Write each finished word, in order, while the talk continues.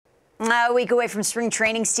A week away from spring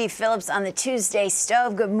training, Steve Phillips on the Tuesday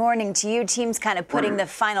Stove. Good morning to you. Teams kind of putting the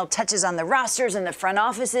final touches on the rosters and the front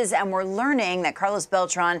offices, and we're learning that Carlos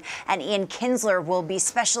Beltrán and Ian Kinsler will be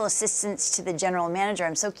special assistants to the general manager.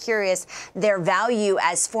 I'm so curious, their value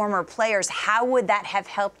as former players, how would that have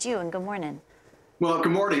helped you? And good morning. Well,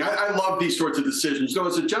 good morning. I love these sorts of decisions. So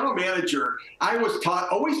as a general manager, I was taught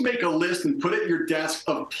always make a list and put it in your desk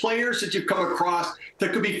of players that you've come across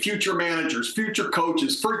that could be future managers, future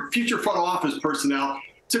coaches, future front office personnel.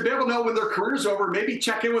 To be able to know when their career's over, maybe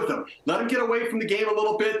check in with them. Let them get away from the game a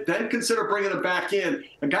little bit, then consider bringing them back in.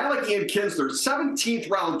 A guy like Ian Kinsler, 17th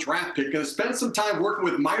round draft pick, going to spend some time working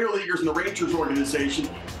with minor leaguers in the Rangers organization,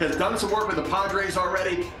 has done some work with the Padres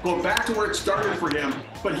already, going back to where it started for him.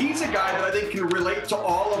 But he's a guy that I think can relate to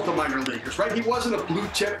all of the minor leaguers, right? He wasn't a blue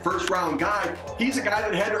chip first round guy. He's a guy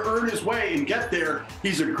that had to earn his way and get there.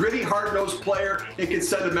 He's a gritty, hard-nosed player and can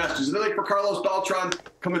send a message. And then like for Carlos Beltrán,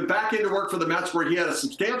 coming back into work for the Mets where he had a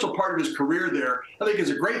substantial part of his career there, I think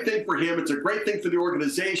is a great thing for him. It's a great thing for the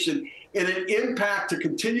organization and an impact to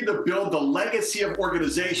continue to build the legacy of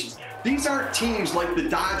organizations. These aren't teams like the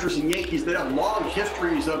Dodgers and Yankees that have long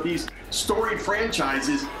histories of these storied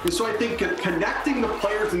franchises. And so I think connecting the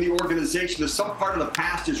players in the organization to some part of the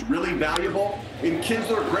past is really valuable. And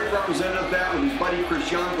Kinsler, a great representative of that with his buddy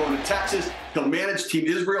Chris Young going to Texas. He'll manage Team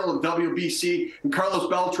Israel and WBC. And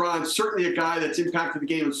Carlos Beltrán, certainly a guy that's impacted the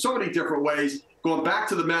game in so many different ways. Going back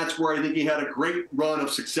to the Mets, where I think he had a great run of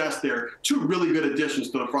success there. Two really good additions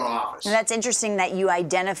to the front office. And that's interesting that you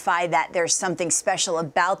identify that there's something special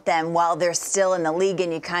about them while they're still in the league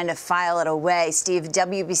and you kind of file it away. Steve,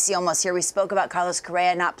 WBC almost here. We spoke about Carlos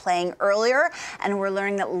Correa not playing earlier, and we're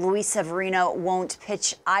learning that Luis Severino won't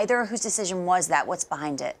pitch either. Whose decision was that? What's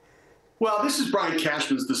behind it? Well, this is Brian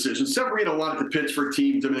Cashman's decision. Severino wanted to pitch for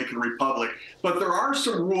Team Dominican Republic, but there are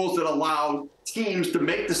some rules that allow teams to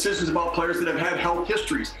make decisions about players that have had health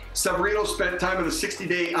histories. Severino spent time in a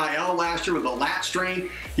 60-day IL last year with a lat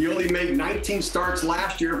strain. He only made 19 starts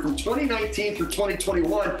last year. From 2019 through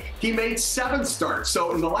 2021, he made 7 starts.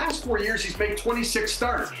 So in the last 4 years, he's made 26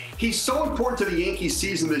 starts. He's so important to the Yankees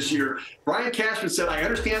season this year. Brian Cashman said, I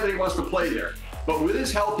understand that he wants to play there, but with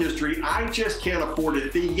his health history, I just can't afford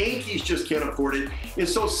it. The Yankees just can't afford it. And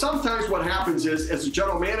so sometimes what happens is, as a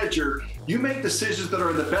general manager, you make decisions that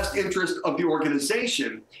are in the best interest of the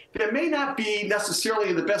organization that may not be necessarily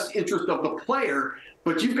in the best interest of the player,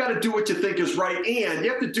 but you've got to do what you think is right, and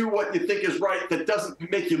you have to do what you think is right that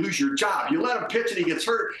doesn't make you lose your job. You let him pitch and he gets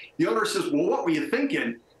hurt. The owner says, well, what were you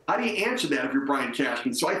thinking? How do you answer that if you're Brian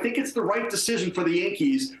Cashman? So I think it's the right decision for the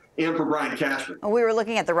Yankees and for Brian Cashman. We were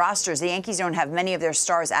looking at the rosters. The Yankees don't have many of their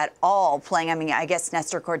stars at all playing. I mean, I guess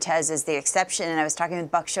Nestor Cortez is the exception. And I was talking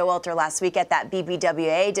with Buck Showalter last week at that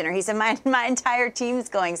BBWA dinner. He said, my entire team's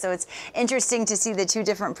going. So it's interesting to see the two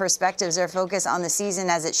different perspectives. Their focus on the season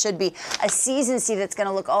as it should be. A season, Steve, that's going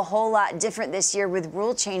to look a whole lot different this year with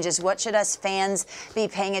rule changes. What should us fans be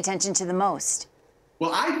paying attention to the most?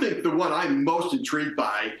 Well, I think the one I'm most intrigued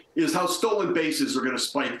by is how stolen bases are going to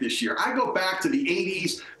spike this year. I go back to the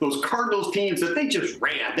 80s, those Cardinals teams that they just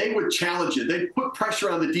ran. They would challenge it. They'd put pressure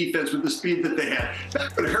on the defense with the speed that they had.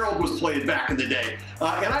 Back when Harold was playing back in the day.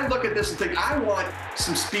 And I look at this and think, I want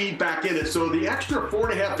some speed back in it. So the extra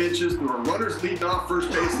 4.5 inches, there are runners leading off first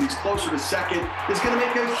base and he's closer to second, is going to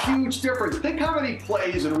make a huge difference. Think how many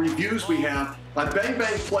plays and reviews we have on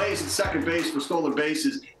bang-bang plays at second base for stolen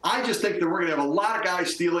bases. I just think that we're going to have a lot of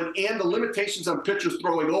guys stealing, and the limitations on pitchers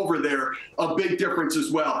throwing over there, a big difference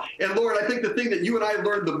as well. And Lauren, I think the thing that you and I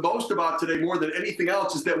learned the most about today more than anything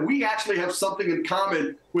else is that we actually have something in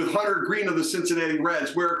common with Hunter Green of the Cincinnati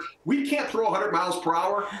Reds, where we can't throw 100 miles per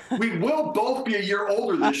hour. We will both be a year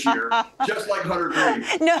older this year, just like Hunter Green.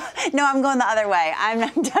 No, I'm going the other way. I'm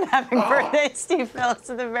done having birthdays, Steve Phillips,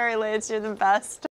 at the very latest. You're the best.